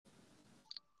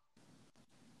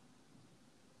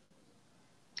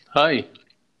Hi,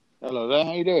 Hello there,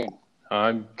 how you doing?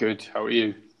 I'm good. How are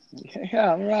you?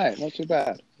 Yeah, I'm right, not too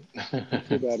bad. Not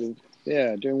too bad.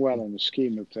 Yeah, doing well in the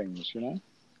scheme of things, you know?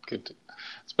 Good.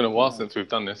 It's been a while Yeah. since we've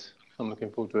done this. I'm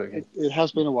looking forward to it again. It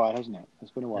has been a while, hasn't it?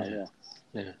 It's been a while, Yeah,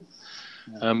 yeah. yeah.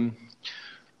 Yeah. Um,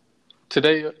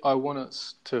 Today, I want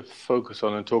us to focus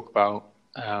on and talk about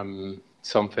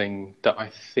something that I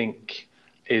think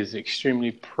is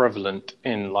extremely prevalent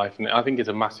in life, and I think it's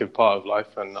a massive part of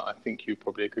life. And I think you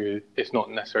probably agree. It's not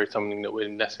necessarily something that we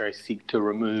necessarily seek to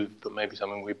remove, but maybe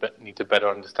something we need to better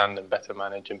understand and better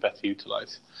manage and better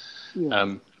utilize. Yeah.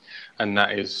 Um, and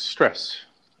that is stress.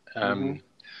 hmm Um,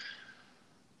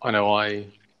 I know I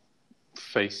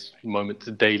face moments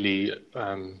daily,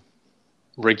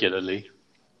 regularly,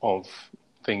 of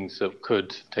things that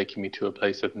could take me to a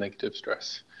place of negative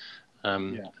stress.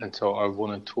 Yeah. And so I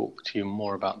want to talk to you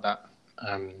more about that,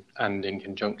 and in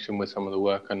conjunction with some of the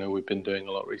work I know we've been doing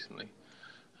a lot recently.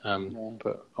 Yeah.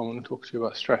 But I want to talk to you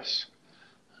about stress,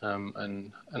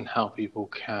 and how people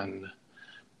can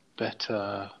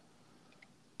better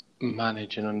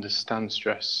manage and understand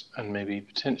stress, and maybe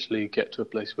potentially get to a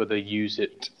place where they use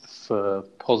it for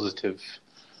positive,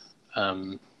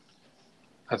 um,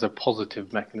 as a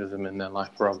positive mechanism in their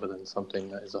life rather than something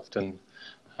that is often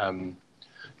um,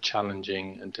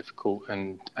 challenging and difficult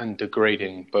and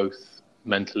degrading, both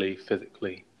mentally,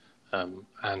 physically,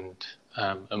 and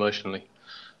emotionally.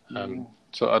 Yeah.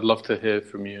 So I'd love to hear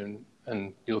from you,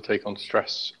 and your take on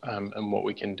stress, and what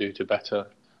we can do to better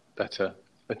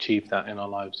achieve that in our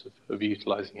lives of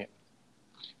utilizing it.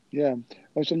 Yeah.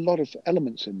 There's a lot of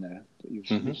elements in there that you've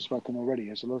Hmm. spoken already.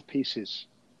 There's a lot of pieces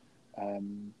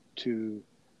to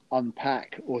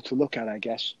unpack or to look at, I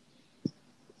guess.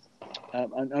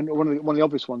 And one of the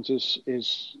obvious ones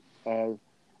is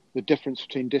the difference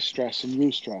between distress and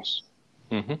eustress.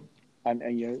 Hmm.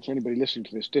 And you know, for anybody listening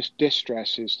to this,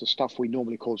 distress is the stuff we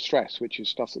normally call stress, which is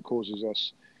stuff that causes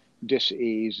us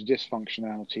dis-ease,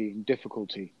 dysfunctionality,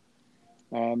 difficulty.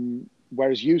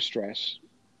 Whereas eustress,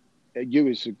 eu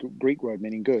is a Greek word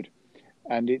meaning good,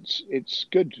 and it's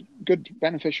good,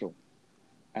 beneficial.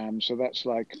 So that's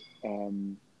like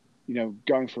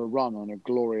going for a run on a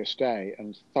glorious day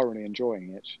and thoroughly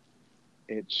enjoying it.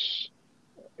 It's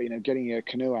getting your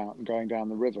canoe out and going down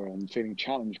the river and feeling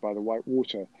challenged by the white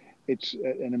water. It's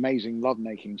an amazing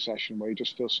lovemaking session where you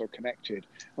just feel so connected.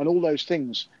 And all those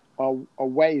things are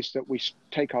ways that we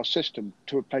take our system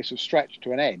to a place of stretch,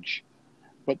 to an edge.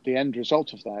 But the end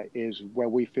result of that is where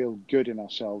we feel good in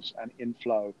ourselves and in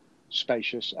flow,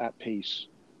 spacious, at peace.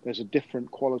 There's a different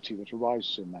quality that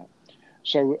arises in that.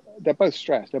 So they're both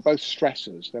stress. They're both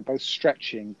stressors. They're both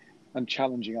stretching and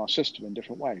challenging our system in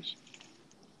different ways.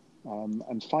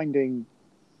 And finding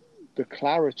the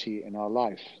clarity in our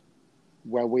life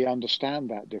where we understand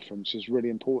that difference is really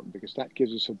important because that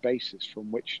gives us a basis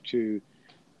from which to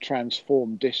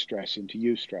transform distress into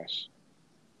eustress.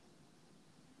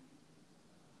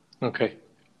 Okay.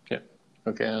 Yeah.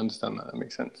 Okay, I understand that. That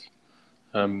makes sense.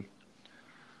 Um,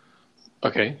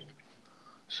 okay.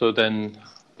 So then,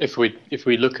 if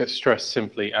we look at stress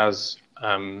simply as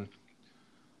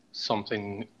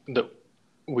something that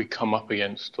we come up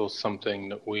against, or something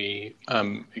that we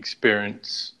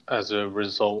experience as a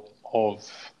result of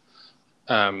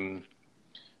um,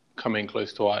 coming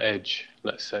close to our edge,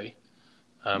 let's say,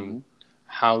 um, Mm-hmm.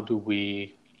 how do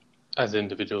we, as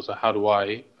individuals, or how do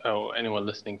I, or anyone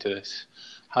listening to this,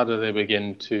 how do they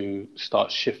begin to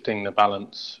start shifting the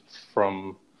balance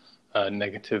from a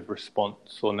negative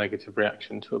response or negative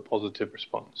reaction to a positive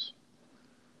response?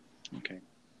 Okay.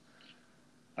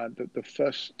 The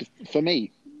first, for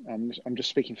me, I'm just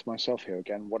speaking for myself here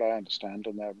again, what I understand,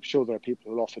 and I'm sure there are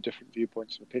people who offer different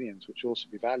viewpoints and opinions, which will also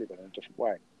be valuable in a different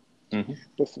way. Hmm.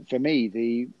 But for me,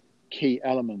 the key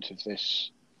element of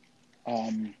this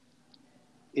um,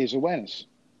 is awareness.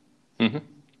 Hmm.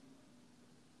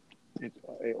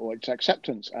 Or it's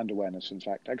acceptance and awareness. In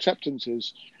fact, acceptance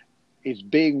is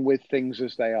being with things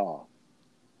as they are,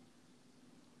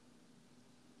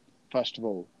 first of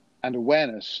all, and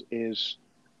awareness is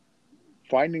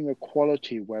finding a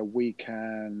quality where we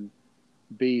can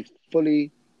be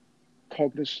fully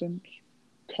cognizant,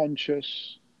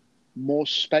 conscious, more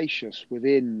spacious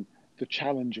within the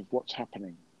challenge of what's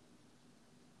happening.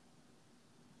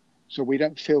 So we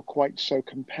don't feel quite so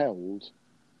compelled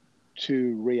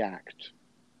to react.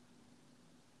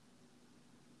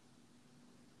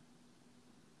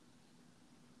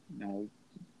 Now,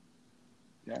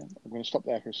 yeah, I'm going to stop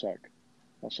there for a sec.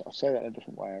 I'll say that in a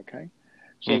different way, okay?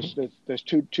 So Hmm. there's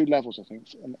two levels, I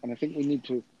think, and I think we need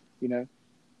to, you know,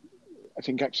 I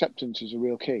think acceptance is a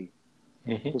real key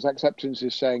Hmm. because acceptance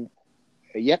is saying,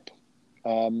 yep,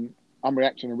 I'm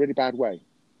reacting in a really bad way.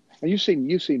 And you've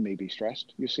seen me be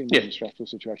stressed. You've seen me in a stressful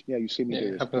situation. Yeah, you've seen me do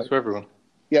this. It happens to everyone.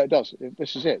 Yeah, it does.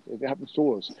 This is it. It happens to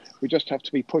all of us. We just have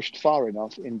to be pushed far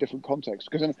enough in different contexts.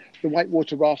 Because in the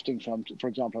whitewater rafting, for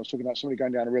example, I was talking about somebody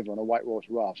going down a river on a whitewater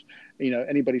raft.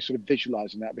 Anybody sort of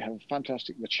visualizing that, we have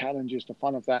fantastic, the challenges, the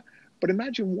fun of that. But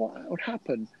imagine what would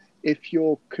happen if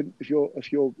your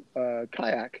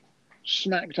kayak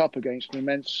smacked up against an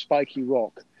immense spiky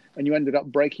rock and you ended up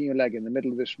breaking your leg in the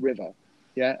middle of this river,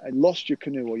 and lost your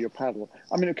canoe or your paddle.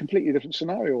 I mean, a completely different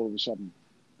scenario all of a sudden.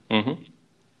 Mm-hmm.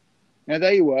 Now,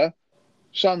 there you were,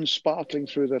 sun sparkling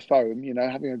through the foam,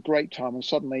 having a great time, and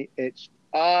suddenly it's,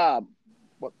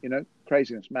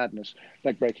 craziness, madness,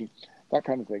 leg breaking, that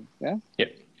kind of thing, yeah? Yeah.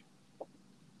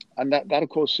 And that, of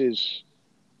course, is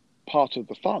part of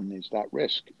the fun, is that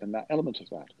risk and that element of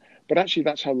that. But actually,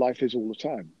 that's how life is all the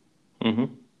time.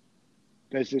 Mm-hmm.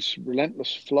 There's this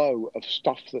relentless flow of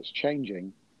stuff that's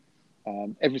changing.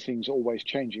 Everything's always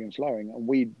changing and flowing, and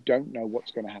we don't know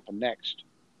what's going to happen next.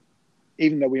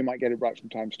 Even though we might get it right from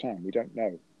time to time, we don't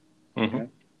know,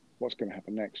 what's going to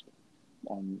happen next.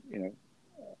 And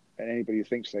anybody who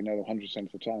thinks they know 100%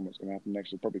 of the time what's going to happen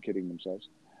next is probably kidding themselves.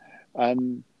 But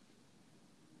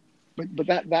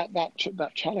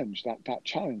that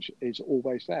challenge is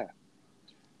always there.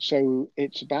 So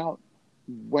it's about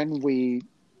when we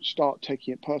start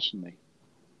taking it personally.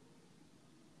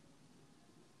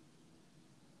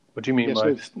 What do you mean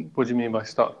by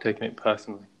start taking it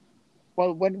personally?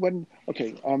 Well, let me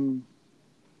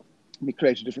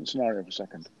create a different scenario for a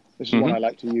second. This is one I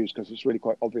like to use because it's really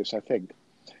quite obvious, I think.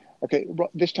 Okay,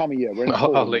 this time of year, we're in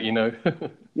fall. I'll let you know.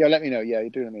 Yeah, let me know. Yeah, you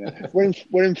do let me know.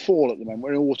 We're in fall at the moment.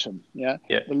 We're in autumn. Yeah?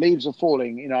 The leaves are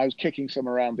falling. I was kicking some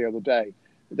around the other day.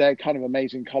 They're kind of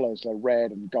amazing colours. They're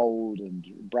red and gold and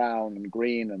brown and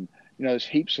green, and there's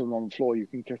heaps of them on the floor you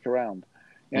can kick around.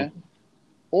 Yeah,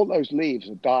 all those leaves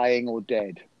are dying or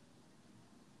dead.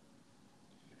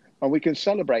 And we can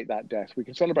celebrate that death. We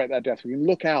can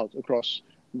look out across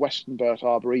Western Burt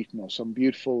Arboretum or some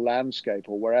beautiful landscape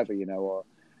or wherever, or,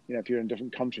 if you're in a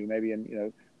different country, maybe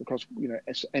across,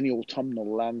 any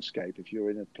autumnal landscape, if you're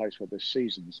in a place where there's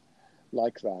seasons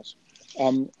like that.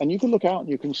 And you can look out and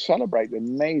you can celebrate the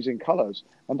amazing colors.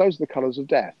 And those are the colors of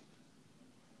death.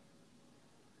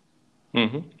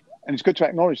 Mm-hmm. And it's good to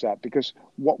acknowledge that, because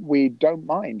what we don't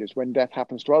mind is when death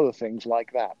happens to other things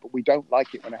like that, but we don't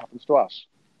like it when it happens to us.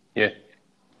 Yeah.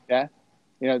 Yeah.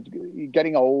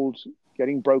 Getting old,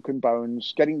 getting broken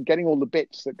bones, getting all the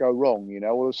bits that go wrong,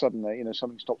 all of a sudden,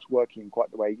 something stops working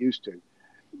quite the way it used to.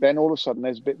 Then all of a sudden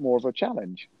there's a bit more of a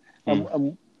challenge.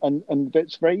 And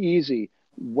it's very easy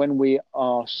when we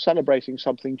are celebrating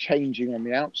something changing on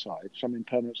the outside, some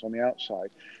impermanence on the outside,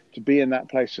 to be in that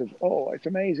place of, oh, it's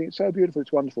amazing, it's so beautiful,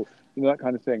 it's wonderful, that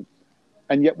kind of thing.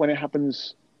 And yet when it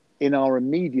happens in our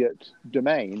immediate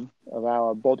domain of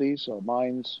our bodies or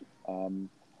minds,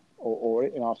 or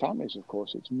in our families, of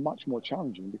course, it's much more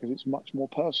challenging because it's much more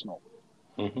personal.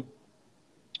 Mm-hmm.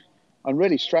 And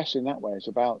really, stress in that way is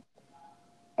about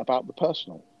the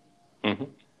personal. Mm-hmm.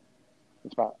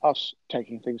 It's about us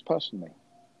taking things personally.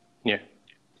 Yeah.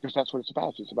 Because that's what it's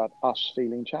about. It's about us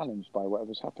feeling challenged by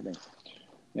whatever's happening.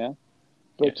 Yeah.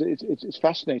 But it's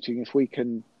fascinating if we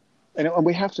can, and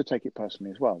we have to take it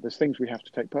personally as well. There's things we have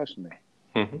to take personally.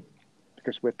 Mm-hmm.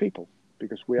 Because we're people,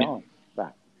 because we are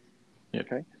that. Yeah.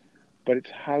 Okay. But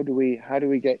it's how do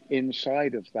we get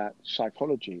inside of that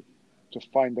psychology to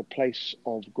find a place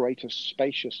of greater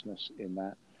spaciousness in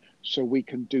that, so we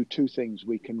can do two things.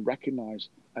 We can recognize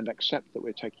and accept that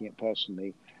we're taking it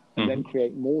personally, and then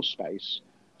create more space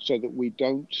so that we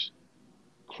don't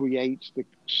create the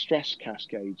stress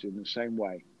cascades in the same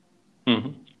way.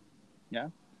 Mm-hmm. Yeah.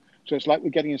 So it's like we're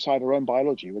getting inside our own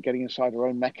biology, we're getting inside our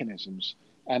own mechanisms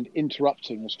and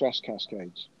interrupting the stress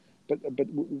cascades. But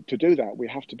to do that, we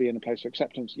have to be in a place of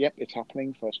acceptance. Yep, it's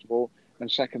happening, first of all.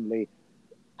 And secondly,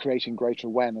 creating greater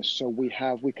awareness. So we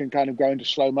can kind of go into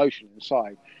slow motion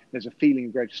inside. There's a feeling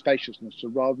of greater spaciousness. So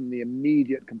rather than the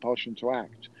immediate compulsion to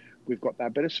act, we've got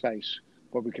that bit of space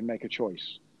where we can make a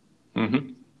choice.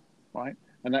 Mm-hmm. Right?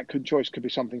 And that choice could be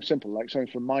something simple, like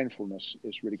something from mindfulness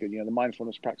is really good. The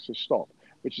mindfulness practice is stop,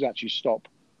 which is actually stop,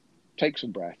 take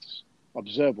some breaths,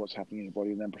 observe what's happening in your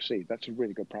body, and then proceed. That's a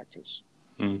really good practice.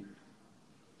 Mm.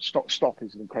 Stop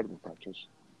is an incredible practice.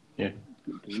 Yeah.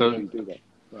 So you do that.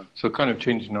 Yeah. So kind of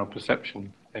changing our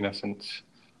perception in essence,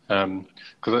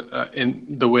 because in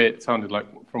the way it sounded like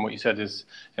from what you said is,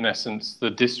 in essence, the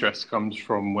distress comes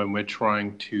from when we're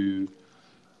trying to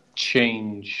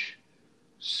change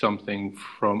something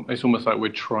from. It's almost like we're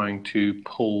trying to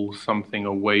pull something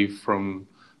away from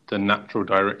the natural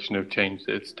direction of change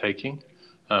that it's taking.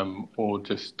 or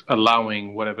just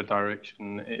allowing whatever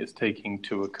direction it is taking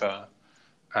to occur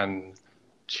and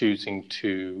choosing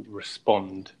to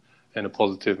respond in a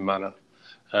positive manner.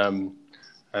 And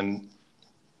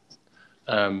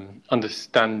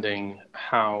understanding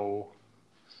how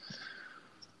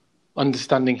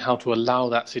to allow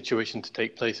that situation to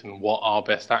take place and what our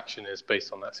best action is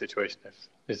based on that situation.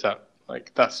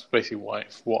 That's basically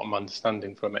what I'm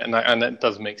understanding from it, and that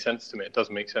does make sense to me. It does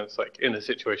make sense, like in a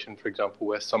situation, for example,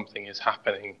 where something is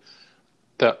happening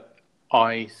that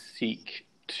I seek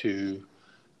to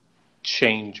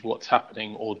change what's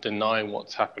happening or deny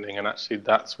what's happening, and actually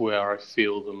that's where I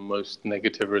feel the most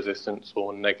negative resistance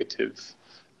or negative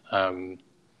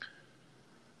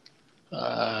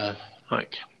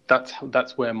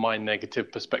that's where my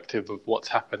negative perspective of what's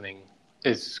happening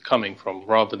is coming from,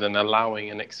 rather than allowing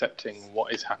and accepting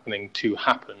what is happening to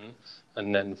happen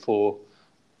and then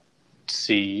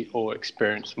see or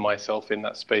experience myself in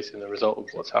that space in the result of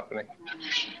what's happening.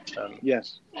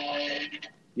 Yes,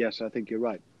 I think you're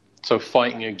right. So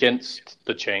fighting against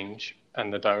the change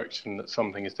and the direction that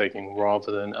something is taking,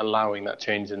 rather than allowing that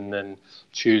change and then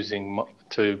choosing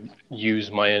to use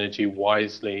my energy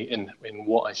wisely in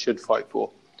what I should fight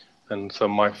for. And so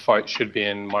my fight should be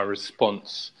in my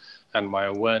response and my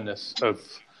awareness of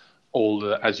all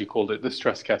the, as you called it, the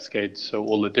stress cascades. So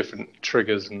all the different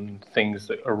triggers and things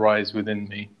that arise within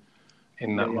me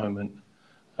in that moment,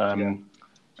 and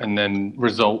then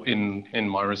result in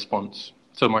my response.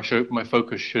 So my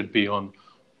focus should be on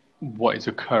what is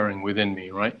occurring within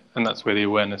me, right? And that's where the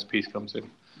awareness piece comes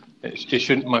in.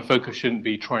 My focus shouldn't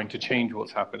be trying to change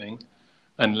what's happening.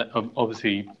 And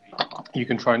obviously, you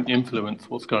can try and influence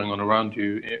what's going on around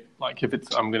you. I'm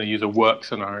going to use a work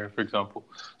scenario, for example.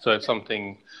 So if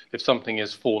something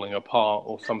is falling apart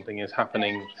or something is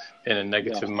happening in a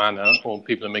negative manner, or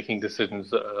people are making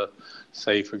decisions that are,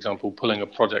 say, for example, pulling a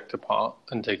project apart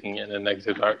and taking it in a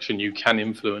negative direction, you can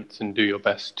influence and do your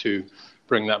best to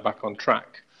bring that back on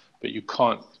track. But you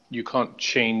can't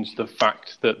change the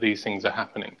fact that these things are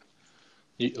happening.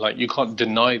 You can't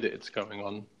deny that it's going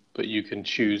on, but you can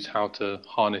choose how to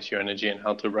harness your energy and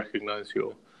how to recognize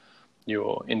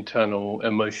your internal,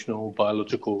 emotional,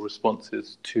 biological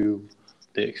responses to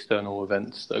the external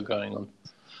events that are going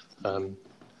on.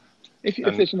 If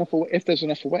there's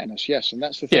enough awareness, yes, and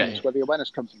that's the thing. It's where the awareness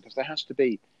comes in, because there has to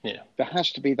be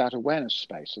that awareness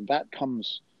space, and that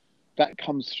comes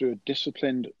through a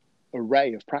disciplined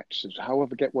array of practices.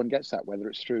 However, one gets that, whether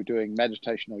it's through doing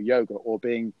meditation or yoga or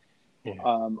being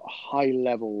a high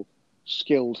level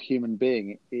skilled human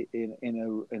being in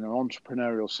an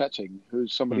entrepreneurial setting,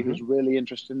 who's somebody who's really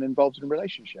interested and involved in a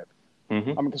relationship.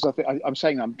 Because I'm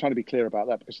trying to be clear about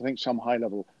that, because I think some high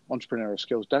level entrepreneurial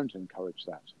skills don't encourage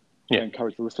that. They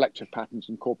encourage the reflective patterns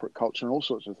in corporate culture and all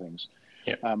sorts of things,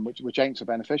 which ain't so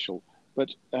beneficial.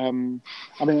 But an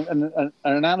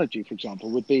analogy, for example,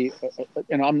 would be,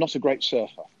 I'm not a great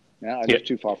surfer. I live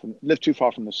too far from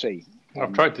the sea.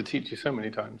 I've tried to teach you so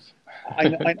many times. I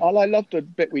loved the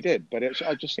bit we did, but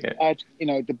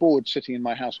the board sitting in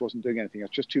my house wasn't doing anything. I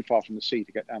was just too far from the sea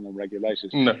to get down the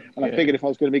regulators. I figured if I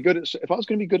was going to be good at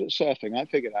surfing, I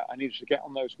figured out I needed to get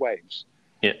on those waves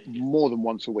more than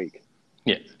once a week.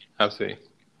 Yeah, absolutely.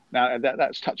 Now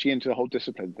that's touching into the whole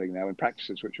discipline thing now in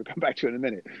practices, which we'll come back to in a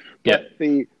minute. But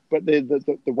the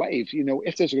waves,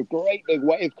 if there's a great big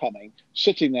wave coming,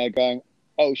 sitting there going,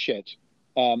 oh shit,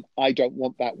 I don't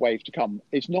want that wave to come,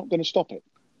 it's not going to stop it.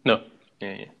 No.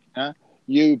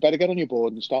 You better get on your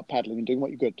board and start paddling and doing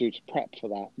what you've got to do to prep for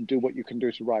that and do what you can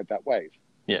do to ride that wave.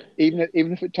 Yeah. Even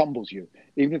if it tumbles you,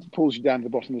 even if it pulls you down to the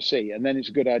bottom of the sea, and then it's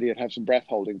a good idea to have some breath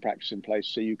holding practice in place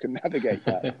so you can navigate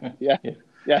that. Yeah.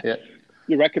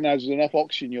 You recognise there's enough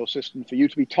oxygen in your system for you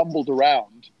to be tumbled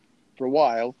around for a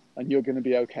while, and you're going to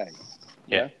be okay.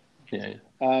 Yeah.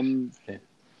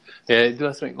 It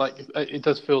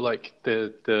does feel like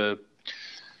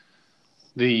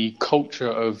the culture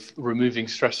of removing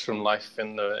stress from life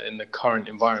in the current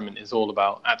environment is all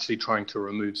about actually trying to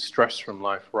remove stress from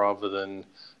life, rather than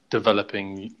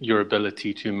developing your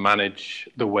ability to manage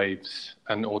the waves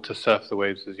or to surf the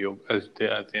waves, as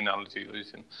the analogy you're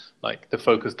using. Like, the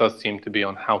focus does seem to be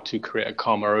on how to create a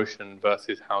calmer ocean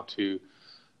versus how to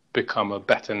become a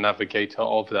better navigator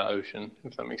of that ocean,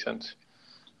 if that makes sense.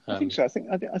 I think so. I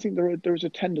think there is a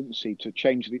tendency to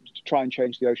try and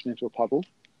change the ocean into a puddle.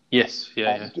 Yes.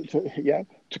 To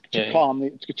calm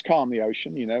the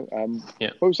ocean.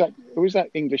 Who was that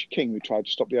English king who tried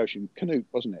to stop the ocean? Canute,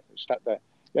 wasn't it? Sat there.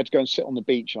 He had to go and sit on the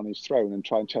beach on his throne and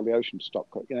try and tell the ocean to stop.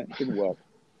 It didn't work.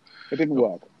 It didn't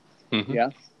work. Mm-hmm.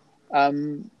 Yeah.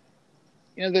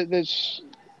 There's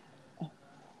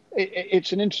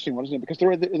It's an interesting one, isn't it? Because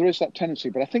there is that tendency,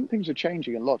 but I think things are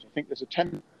changing a lot. I think there's a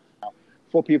tendency now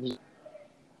for people.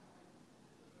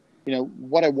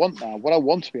 What I want now, what I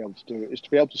want to be able to do is to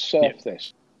be able to surf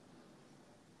this.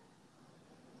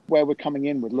 Where we're coming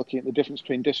in with looking at the difference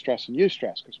between distress and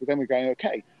eustress, because then we're going,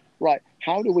 okay, right,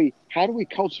 how do we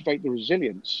cultivate the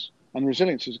resilience? And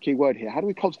resilience is a key word here. How do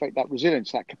we cultivate that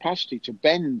resilience, that capacity to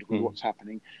bend with what's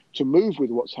happening, to move with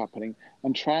what's happening,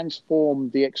 and transform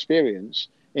the experience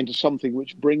into something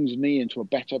which brings me into a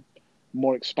better,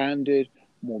 more expanded,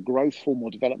 more growthful,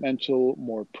 more developmental,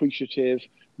 more appreciative,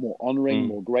 more honoring,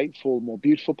 more grateful, more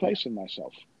beautiful place in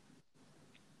myself?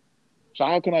 So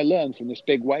how can I learn from this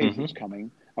big wave that's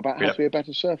coming about how to be a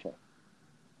better surfer?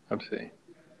 Absolutely.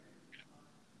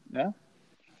 Yeah.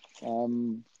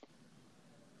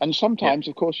 And sometimes,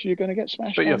 of course, you're going to get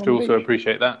smashed. But you have to also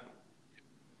appreciate that.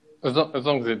 As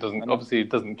long as it doesn't, obviously, it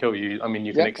doesn't kill you. I mean,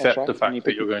 you can accept the fact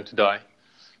that you're going to die,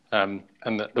 and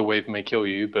that the wave may kill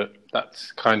you. But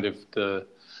that's kind of the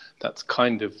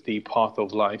path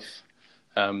of life.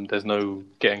 There's no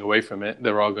getting away from it.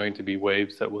 There are going to be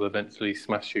waves that will eventually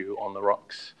smash you on the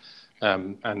rocks,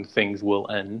 and things will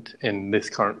end in this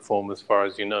current form as far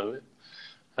as you know it.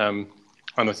 And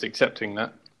it's accepting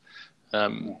that.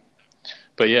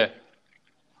 But yeah.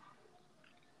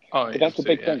 But that's a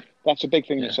big thing. That's a big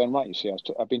thing in its own right, you see.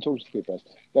 I've been talking to people.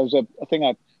 There was a thing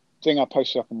I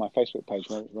posted up on my Facebook page,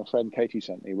 my friend Katie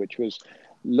sent me, which was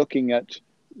looking at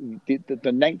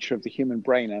the nature of the human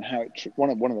brain and how one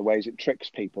of the ways it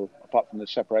tricks people, apart from the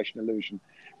separation illusion,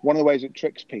 one of the ways it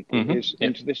tricks people is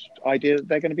into this idea that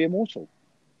they're going to be immortal.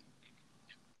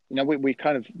 We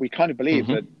kind of believe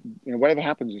that whatever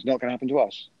happens is not going to happen to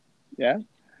us. Yeah.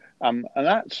 And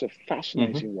that's a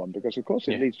fascinating one, because of course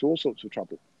it leads to all sorts of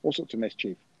trouble, all sorts of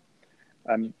mischief.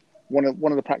 One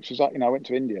of the practices, I went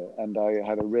to India and I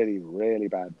had a really, really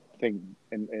bad thing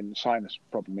in sinus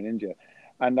problem in India.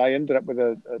 And I ended up with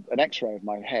an X-ray of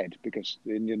my head, because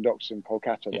the Indian doctors in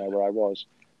Kolkata, there where I was,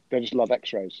 they just love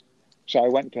X-rays. So I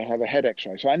went to have a head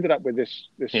X-ray. So I ended up with this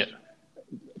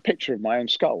picture of my own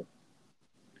skull,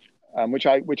 which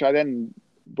I then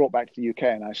brought back to the UK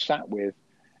and I sat with.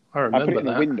 I put it in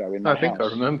the window in the house. I think I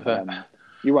remember.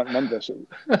 You won't remember. So,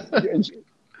 that's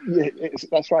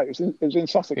right. It was in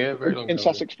Sussex. Yeah, very long in time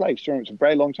Sussex Place. It was a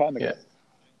very long time ago. Yeah.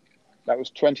 That was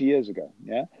 20 years ago.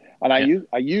 Yeah, and I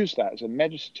used that as a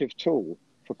meditative tool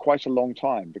for quite a long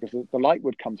time, because the light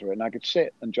would come through it and I could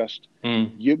sit and just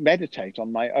meditate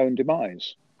on my own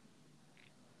demise,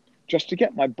 just to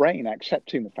get my brain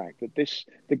accepting the fact that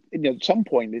at some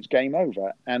point it's game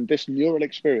over, and this neural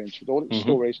experience with all its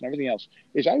stories and everything else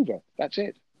is over. That's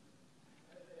it.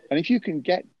 And if you can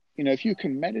if you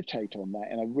can meditate on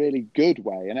that in a really good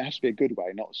way, and it has to be a good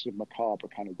way, not sort of macabre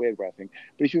kind of weird way of thing,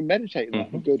 but if you meditate on that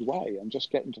in a good way and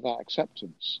just get into that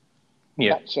acceptance,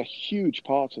 that's a huge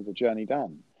part of the journey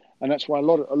done. And that's why a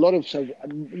lot of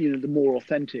the more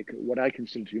authentic, what I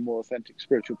consider to be more authentic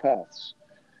spiritual paths,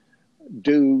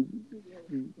 do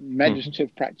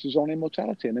meditative practice on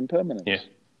immortality and impermanence,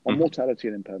 on mortality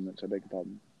and impermanence, I beg your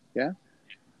pardon. Yeah,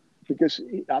 because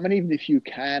even if you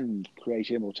can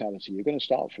create immortality, you're going to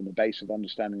start from the base of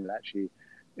understanding that actually,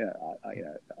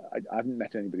 I haven't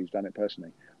met anybody who's done it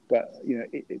personally, but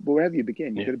wherever you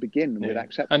begin, you've got to begin with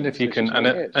acceptance. And if you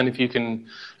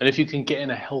can get in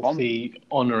a healthy,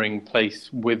 honouring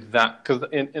place with that, because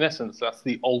in essence, that's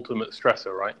the ultimate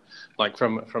stressor, right? Like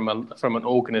from an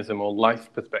organism or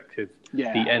life perspective, the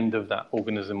end of that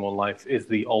organism or life is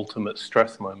the ultimate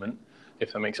stress moment.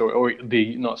 If that makes sense,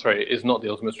 it's not the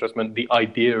ultimate stress moment. The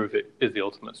idea of it is the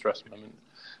ultimate stress moment.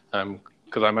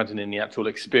 Because I imagine in the actual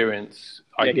experience,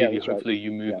 ideally, hopefully,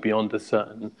 you move beyond a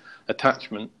certain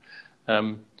attachment.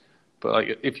 But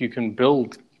like, if you can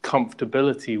build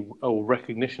comfortability or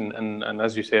recognition, and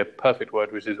as you say, a perfect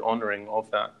word, which is honoring of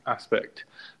that aspect,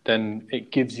 then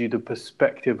it gives you the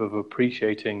perspective of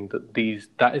appreciating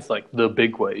that is like the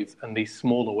big wave, and these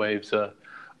smaller waves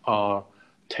are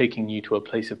taking you to a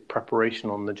place of preparation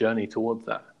on the journey towards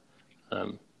that.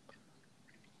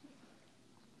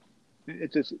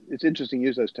 It's interesting to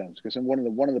use those terms, because one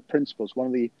of the principles, one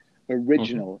of the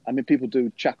original, people do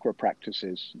chakra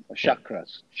practices,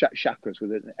 chakras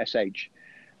with an SH.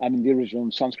 The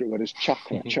original Sanskrit word is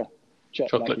chakra,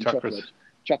 chocolate chakras.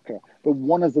 Chakra. But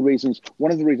one of the reasons for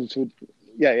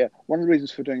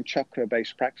doing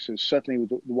chakra-based practices, certainly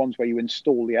the ones where you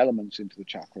install the elements into the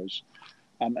chakras.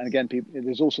 And again,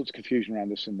 there's all sorts of confusion around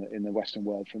this in the Western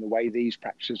world, from the way these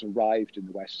practices arrived in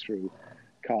the West through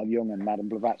Carl Jung and Madame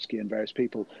Blavatsky and various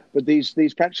people. But these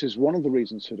practices, one of the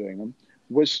reasons for doing them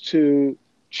was to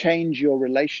change your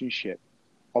relationship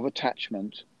of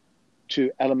attachment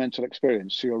to elemental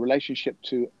experience, so your relationship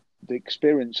to the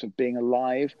experience of being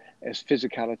alive as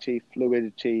physicality,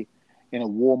 fluidity in a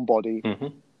warm body,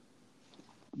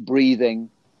 breathing,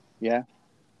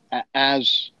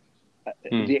 as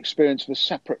the experience of a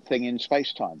separate thing in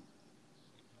space-time.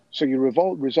 So you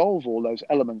resolve all those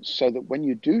elements so that when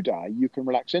you do die, you can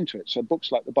relax into it. So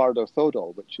books like the Bardo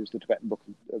Thodol, which is the Tibetan book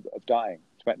of dying,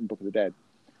 Tibetan book of the dead,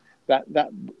 that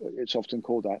it's often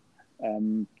called that.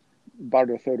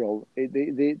 Bardo Thodol,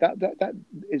 that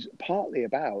is partly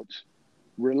about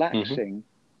relaxing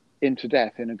into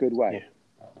death in a good way.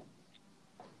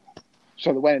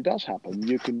 So that when it does happen,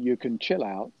 you can chill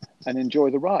out and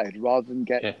enjoy the ride rather than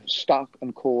get stuck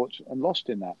and caught and lost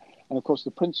in that. And of course,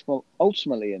 the principle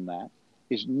ultimately in that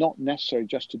is not necessary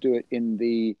just to do it in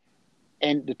the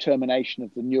end determination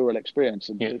of the neural experience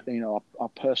and our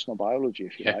personal biology,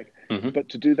 if you like, but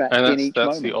to do that in each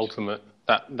moment. The ultimate.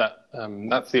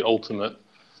 That's the ultimate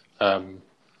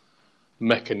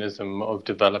mechanism of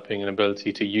developing an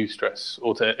ability to eustress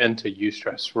or to enter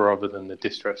eustress rather than the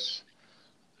distress.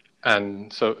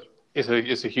 And so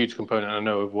it's a huge component, I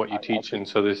know, of what you teach. And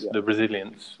so there's the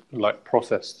resilience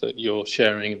process that you're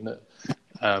sharing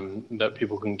that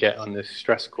people can get on this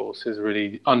stress course is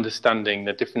really understanding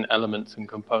the different elements and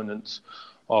components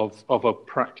of a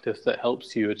practice that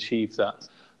helps you achieve that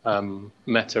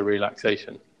meta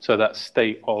relaxation. So that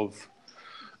state of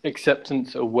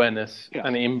acceptance, awareness,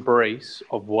 and embrace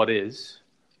of what is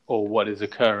or what is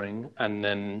occurring, and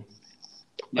then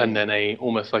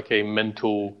almost like a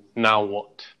mental now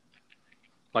what,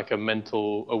 like a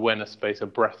mental awareness space, a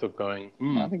breath of going,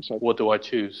 I think so. What do I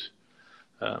choose?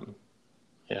 Oh,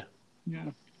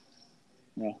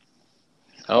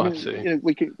 absolutely.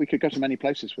 We could go to many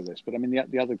places with this, but I mean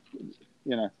the other,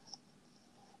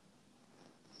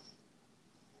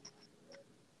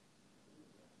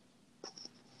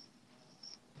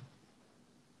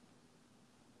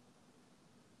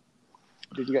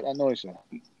 Did you get that noise there?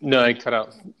 No, I cut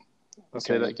out. I'll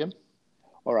say that again.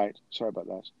 All right. Sorry about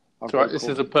that. It's all right. This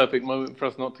is a perfect moment for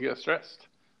us not to get stressed.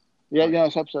 Yeah,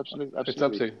 it's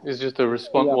absolutely. It's just a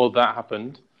response. Well, that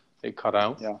happened. It cut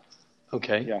out. Yeah.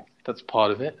 Okay. Yeah. That's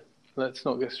part of it. Let's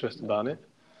not get stressed about it.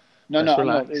 No, I'm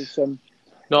not. It's, I'm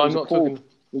not talking.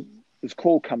 There's a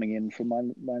call coming in from my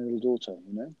little daughter.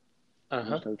 She's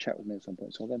going to chat with me at some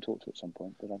point, so I'll go and talk to her at some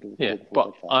point. But I'll do.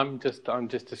 But I'm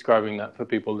just describing that for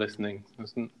people listening. For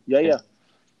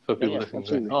people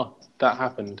listening, going, that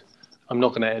happened. I'm not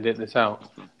going to edit this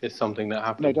out. It's something that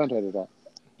happened. No, don't edit that.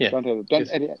 Yeah. Don't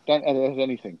edit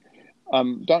anything.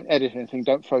 Don't edit anything.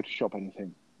 Don't Photoshop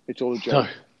anything. It's all a joke. No,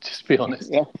 just be honest.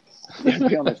 Yeah,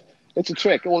 be honest. It's a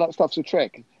trick. All that stuff's a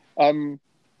trick.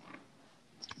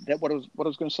 What I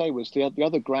was going to say was the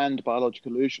other grand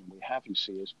biological illusion we have, you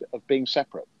see, is of being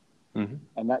separate, and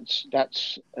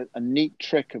that's a neat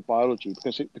trick of biology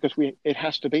because it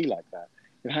has to be like that.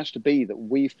 It has to be that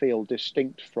we feel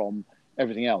distinct from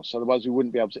everything else. Otherwise, we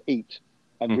wouldn't be able to eat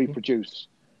and reproduce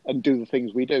and do the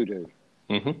things we do.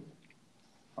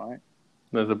 Right?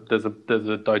 There's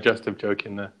a digestive joke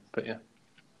in there, but yeah.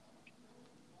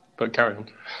 But carry on.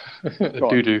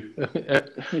 Do.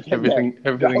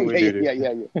 Everything we do.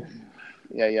 Yeah.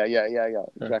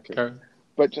 Exactly.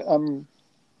 But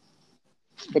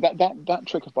that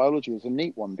trick of biology is a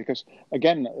neat one because,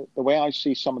 again, the way I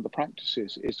see some of the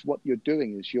practices is what you're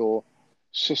doing is you're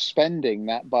suspending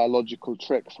that biological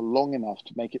trick for long enough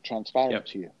to make it transparent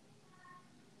to you.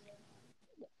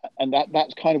 And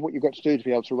that's kind of what you've got to do to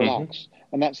be able to relax.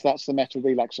 And that's the meta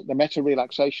relaxation. The meta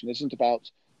relaxation isn't about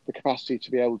the capacity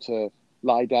to be able to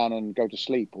lie down and go to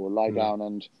sleep or lie down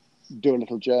and do a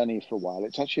little journey for a while.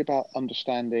 It's actually about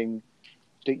understanding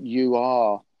that you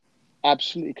are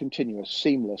absolutely continuous,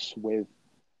 seamless with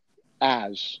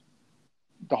as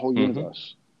the whole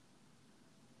universe.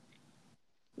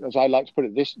 As I like to put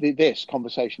it, this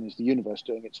conversation is the universe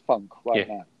doing its funk right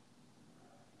now.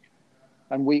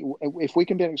 And if we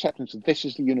can be an acceptance of this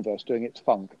is the universe doing its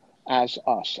funk as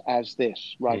us, as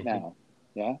this right now,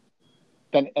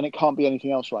 then and it can't be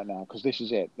anything else right now because this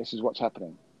is it. This is what's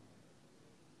happening.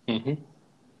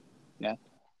 Yeah.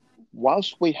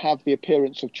 Whilst we have the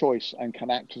appearance of choice and can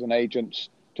act as an agent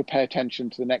to pay attention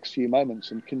to the next few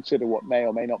moments and consider what may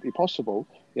or may not be possible,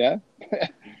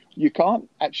 you can't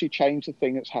actually change the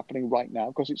thing that's happening right now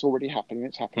because it's already happening.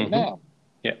 It's happening now.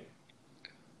 Yeah.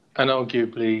 And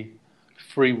arguably,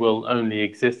 free will only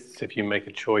exists if you make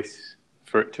a choice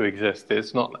for it to exist.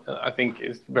 It's not. I think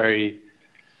it's very.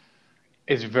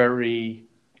 What's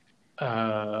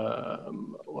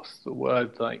the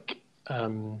word?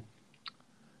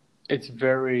 It's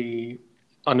very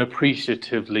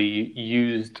unappreciatively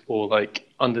used or like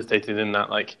understated in that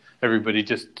like everybody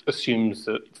just assumes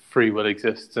that free will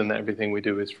exists and that everything we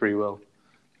do is free will.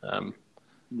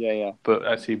 Yeah. But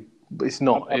actually, it's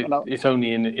not. It's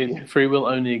only free will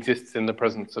only exists in the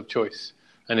presence of choice.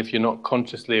 And if you're not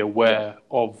consciously aware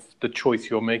of the choice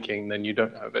you're making, then you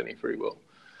don't have any free will.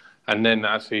 And then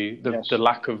actually, the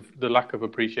lack of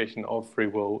appreciation of free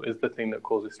will is the thing that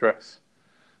causes stress.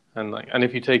 And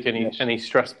if you take any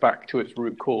stress back to its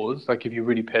root cause, like if you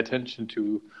really pay attention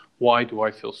to why do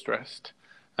I feel stressed,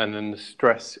 and then the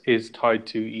stress is tied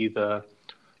to either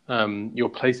your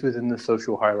place within the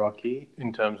social hierarchy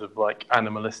in terms of like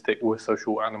animalistic, we're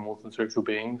social animals and social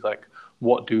beings, like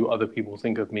what do other people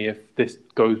think of me if this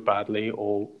goes badly,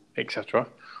 or etc.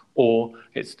 Or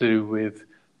it's to do with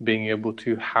being able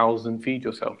to house and feed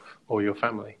yourself or your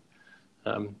family.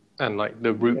 And like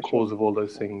the root cause of all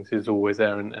those things is always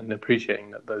there, and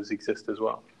appreciating that those exist as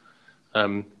well.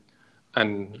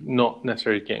 And not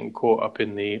necessarily getting caught up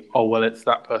in it's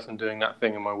that person doing that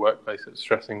thing in my workplace that's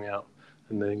stressing me out.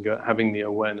 And then having the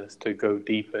awareness to go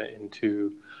deeper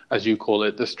into, as you call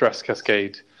it, the stress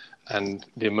cascade and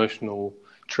the emotional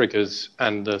triggers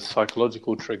and the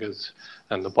psychological triggers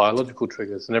and the biological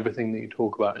triggers and everything that you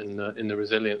talk about in the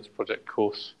Resilience Project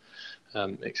course,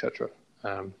 etc.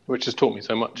 Which has taught me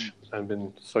so much and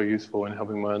been so useful in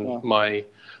helping my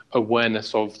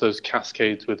awareness of those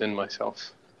cascades within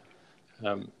myself.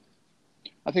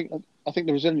 I think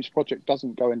the Resilience Project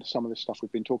doesn't go into some of this stuff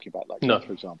we've been talking about, like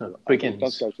for example. It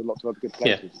does go to lots of other good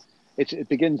places. Yeah. It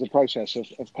begins the process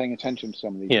of paying attention to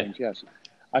some of these things. Yes,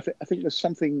 I think there's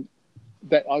something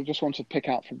that I just want to pick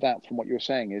out from what you were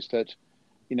saying is that,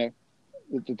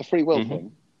 the free will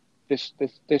thing, this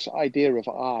idea of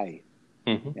I,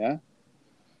 yeah.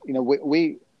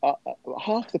 We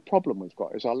half the problem we've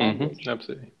got is our language.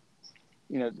 Absolutely.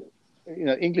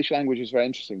 English language is very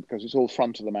interesting because it's all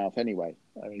front of the mouth anyway.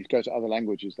 I mean, you go to other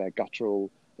languages, they're guttural,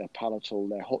 they're palatal,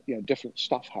 they're different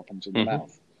stuff happens in the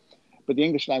mouth. But the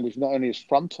English language not only is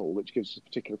frontal, which gives a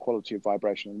particular quality of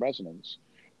vibration and resonance,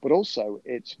 but also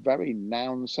it's very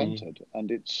noun-centered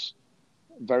and it's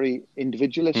very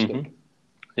individualistic.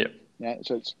 Yeah.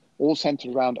 So it's all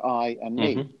centered around I and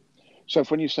me. So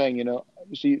when you're saying,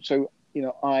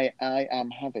 I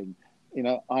am having,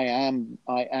 I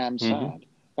am sad.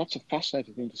 That's a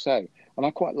fascinating thing to say. And I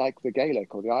quite like the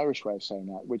Gaelic or the Irish way of saying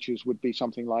that, which would be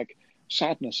something like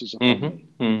sadness is upon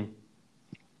me.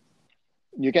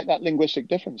 You get that linguistic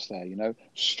difference there,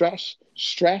 Stress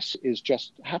is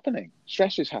just happening.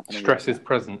 Stress is happening. Stress is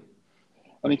present.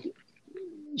 And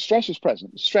stress is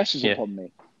present. Stress is upon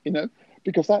me,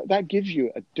 because that gives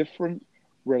you a different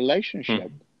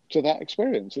relationship to that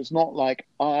experience. It's not like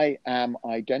I am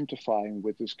identifying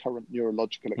with this current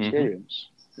neurological experience,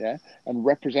 and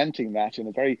representing that in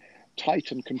a very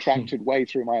tight and contracted way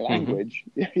through my language.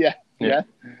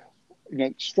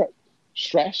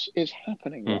 Stress is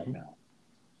happening right now.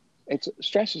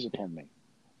 Stress is upon me,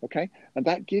 okay, and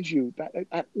that gives you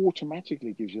that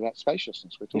automatically gives you that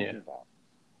spaciousness we're talking about.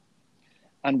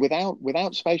 And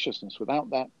without spaciousness, without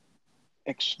that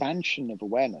expansion of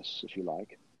awareness, if you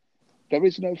like, there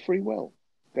is no free will.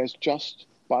 There's just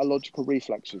biological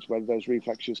reflexes, whether those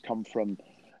reflexes come from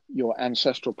your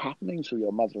ancestral patterning through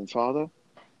your mother and father,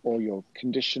 or your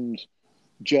conditioned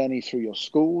journey through your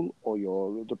school, or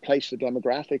the place, the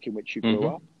demographic in which you grew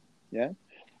up. Yeah.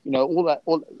 All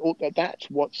that, that's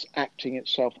what's acting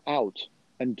itself out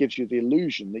and gives you the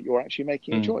illusion that you're actually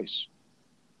making a choice.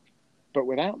 But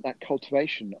without that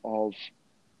cultivation of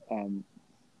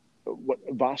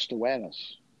vast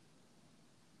awareness,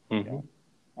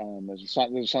 there's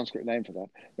a Sanskrit name for that,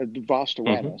 the vast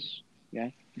awareness,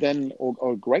 then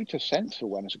or a greater sense of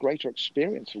awareness, a greater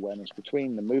experience of awareness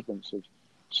between the movements of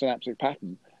synaptic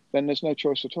pattern, then there's no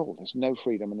choice at all. There's no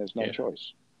freedom and there's no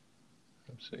choice.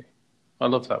 Absolutely. I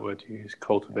love that word you use,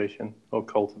 cultivation or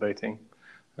cultivating.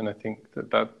 And I think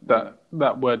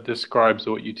that word describes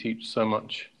what you teach so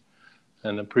much,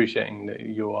 and appreciating that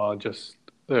you are just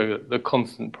the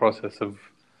constant process of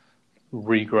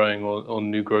regrowing or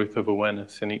new growth of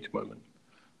awareness in each moment.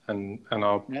 And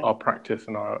our practice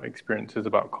and our experience is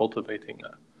about cultivating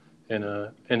that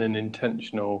in an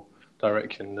intentional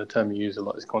direction. The term you use a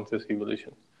lot is conscious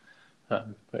evolution.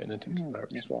 But in a different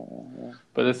direction. Right,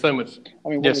 But there's so much. I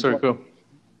mean, go.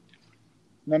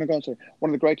 No, go on. Sorry. One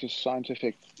of the greatest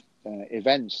scientific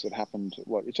events that happened.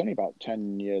 Well, it's only about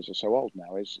 10 years or so old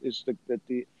now. Is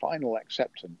the final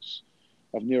acceptance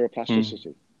of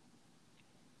neuroplasticity.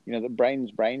 The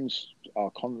brains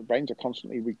are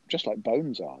constantly just like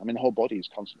bones are. I mean, the whole body is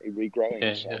constantly regrowing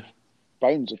itself.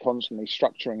 Bones are constantly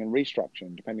structuring and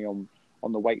restructuring depending on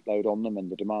on the weight load on them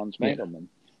and the demands made on them,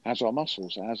 as our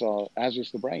muscles, as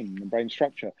is the brain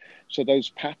structure. So those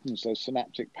patterns, those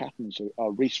synaptic patterns,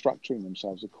 are restructuring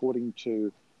themselves according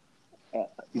to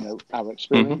our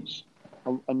experience,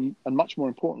 and much more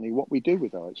importantly, what we do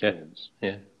with our experience.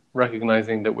 Yeah.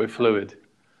 Recognizing that we're fluid,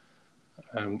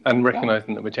 and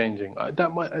recognizing that we're changing.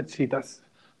 That might actually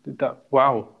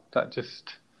that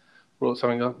just brought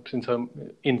something up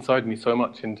inside me so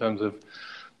much in terms of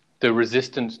the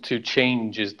resistance to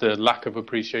change is the lack of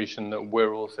appreciation that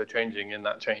we're also changing in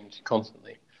that change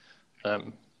constantly.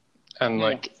 And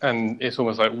it's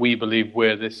almost like we believe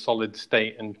we're this solid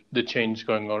state, and the change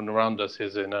going on around us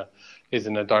is in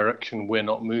a direction we're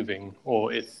not moving,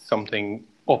 or it's something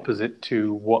opposite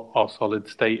to what our solid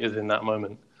state is in that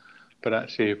moment. But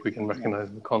actually, if we can recognize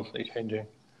we're constantly changing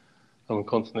and we're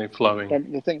constantly flowing.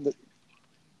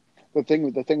 The thing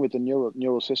with the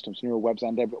neural systems, neural webs,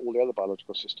 and all the other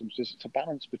biological systems is it's a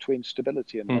balance between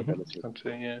stability and mobility.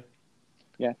 Absolutely,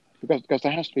 yeah. Because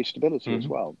there has to be stability as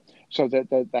well. So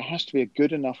there has to be a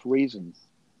good enough reason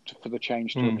for the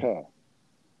change to occur.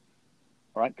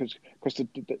 All right, because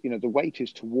the weight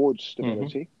is towards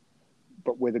stability,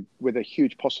 but with a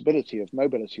huge possibility of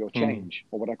mobility or change,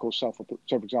 or what I call So, for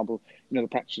example, the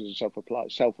practices of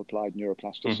self-applied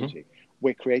neuroplasticity,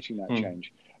 we're creating that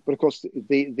change. But of course,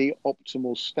 the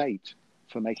optimal state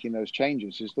for making those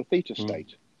changes is the theta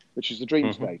state, which is the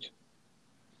dream state.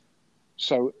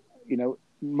 So,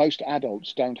 most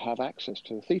adults don't have access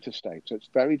to the theta state. So it's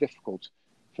very difficult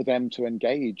for them to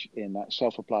engage in that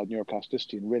self-applied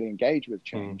neuroplasticity and really engage with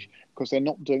change because they're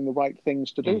not doing the right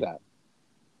things to do that.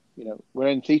 We're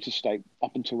in theta state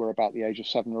up until we're about the age of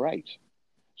 7 or 8.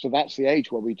 So that's the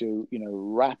age where we do,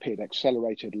 rapid,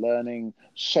 accelerated learning,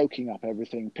 soaking up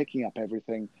everything, picking up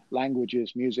everything,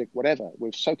 languages, music, whatever.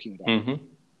 We're soaking it up.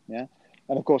 Yeah.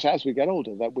 And of course, as we get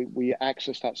older, that we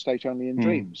access that state only in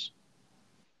dreams.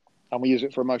 And we use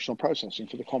it for emotional processing,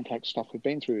 for the complex stuff we've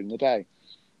been through in the day.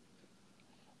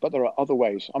 But there are other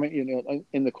ways. I mean,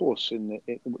 in the course, one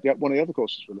of the other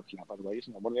courses we're looking at, by the way,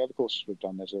 isn't it? One of the other courses we've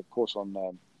done, there's a course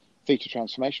on theta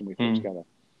transformation we put together,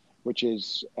 which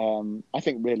is, I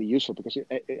think, really useful because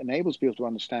it enables people to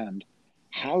understand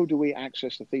how do we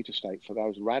access the theta state for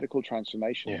those radical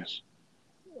transformations,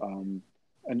 and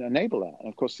enable that. And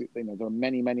of course, there are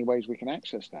many, many ways we can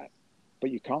access that, but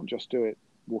you can't just do it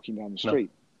walking down the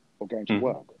street or going to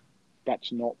work.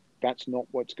 That's not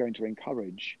what's going to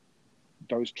encourage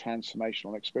those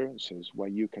transformational experiences where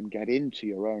you can get into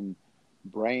your own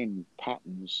brain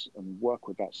patterns and work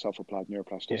with that self-applied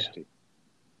neuroplasticity.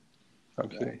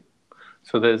 Absolutely.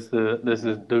 So there's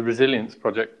the resilience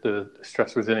project, the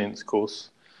stress resilience course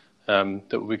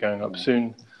that will be going up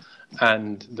soon,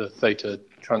 and the theta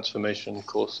transformation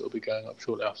course that will be going up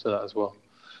shortly after that as well.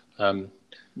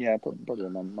 Probably a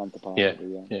month apart. Yeah.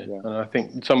 And I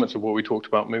think so much of what we talked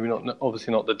about, maybe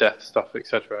obviously not the death stuff,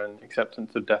 etc., and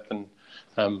acceptance of death and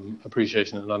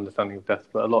appreciation and understanding of death,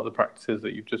 but a lot of the practices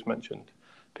that you've just mentioned,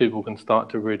 people can start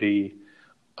to really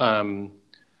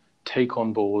take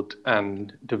on board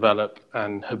and develop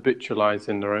and habitualize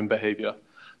in their own behavior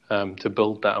to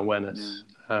build that awareness,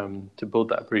 to build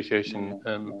that appreciation,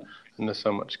 and there's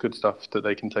so much good stuff that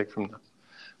they can take from that.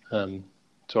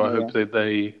 So I hope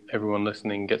that everyone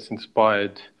listening gets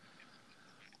inspired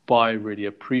by really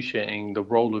appreciating the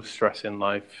role of stress in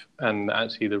life and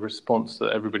actually the response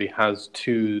that everybody has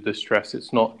to the stress.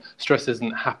 Stress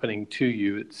isn't happening to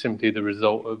you; it's simply the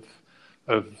result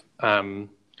of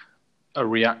a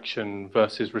reaction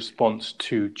versus response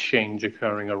to change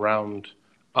occurring around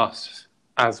us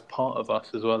as part of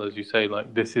us as well. As you say,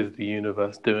 like this is the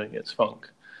universe doing its funk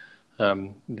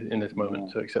in this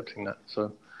moment. So accepting that.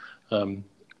 So.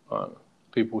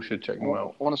 People should check them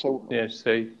out. I want to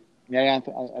say,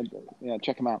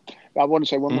 check them out. But I want to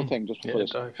say one more thing just before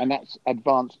this, and that's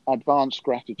advanced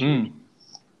gratitude.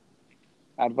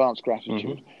 Advanced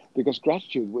gratitude, because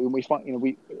gratitude, we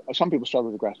find, some people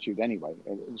struggle with gratitude anyway.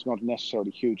 It's not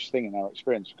necessarily a huge thing in our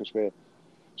experience because we're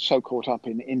so caught up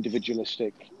in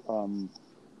individualistic,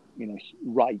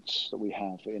 rights that we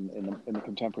have in the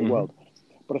contemporary world.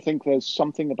 But I think there's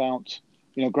something about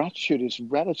gratitude is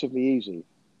relatively easy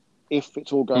if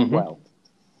it's all going well,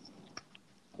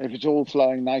 if it's all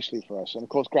flowing nicely for us. And of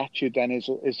course, gratitude then is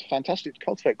fantastic to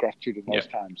cultivate gratitude in those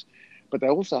times. But there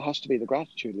also has to be the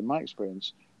gratitude, in my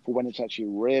experience, for when it's actually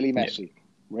really messy,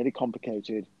 really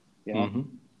complicated. The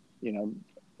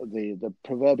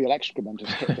proverbial excrement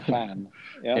has hit the fan.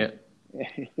 That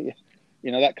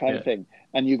kind of thing.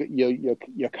 And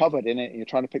you're covered in it. And you're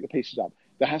trying to pick the pieces up.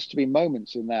 There has to be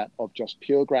moments in that of just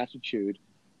pure gratitude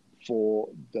for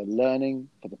the learning,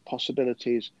 for the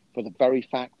possibilities, for the very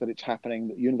fact that it's happening,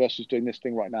 that the universe is doing this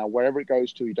thing right now, wherever it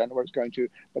goes to, you don't know where it's going to,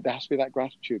 but there has to be that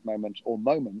gratitude moment or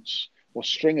moments or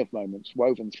string of moments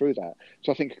woven through that.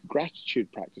 So I think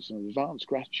gratitude practice and advanced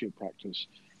gratitude practice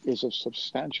is of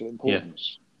substantial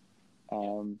importance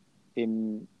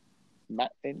in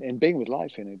being with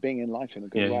life, being in life in a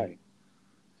good way.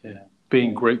 Yeah.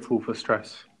 Being grateful for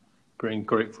stress, being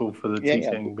grateful for the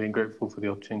teaching, being grateful for the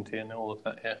opportunity and all of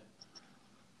that.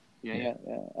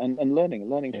 And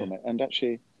learning from it, and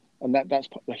actually, and that's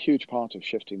a huge part of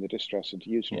shifting the distress into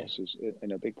eustress. Is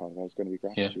a big part of that is going to be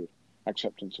gratitude,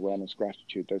 acceptance, awareness,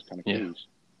 gratitude, those kind of keys.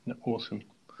 Awesome.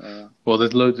 Well,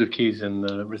 there's loads of keys in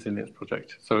the Resilience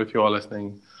Project. So if you are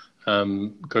listening,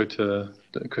 go to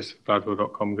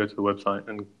ChristopherGladwell.com, go to the website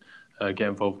and get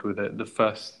involved with it. The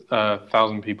first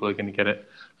 1,000 people are going to get it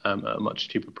at a much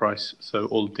cheaper price. So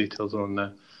all the details are on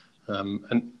there.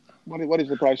 And what is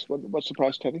the price? What's the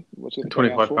price, Teddy? What's it?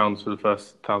 £25 for the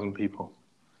first 1,000 people.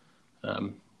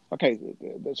 Okay,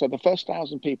 so the first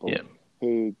 1,000 people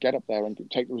who get up there and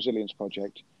take the Resilience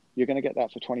Project, you're going to get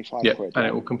that for 25 quid. And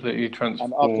it will completely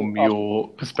transform your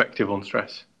perspective on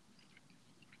stress.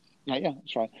 Yeah,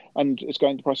 that's right. And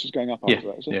the price is going up after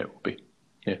that, is it? Yeah, it will be.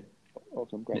 Yeah.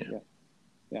 Awesome, great.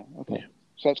 Yeah. Okay. Yeah.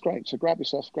 So that's great. So grab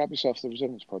yourself the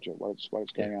Resilience Project while it's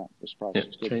going out. This price.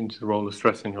 Yeah. Change the role of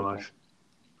stress in your life.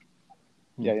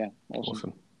 Yeah.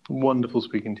 Awesome. Wonderful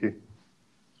speaking to you.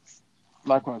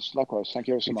 Likewise. Thank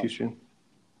you so much. Thank you,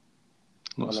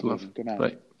 Lots of love. Good night.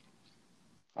 Bye.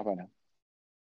 Bye now.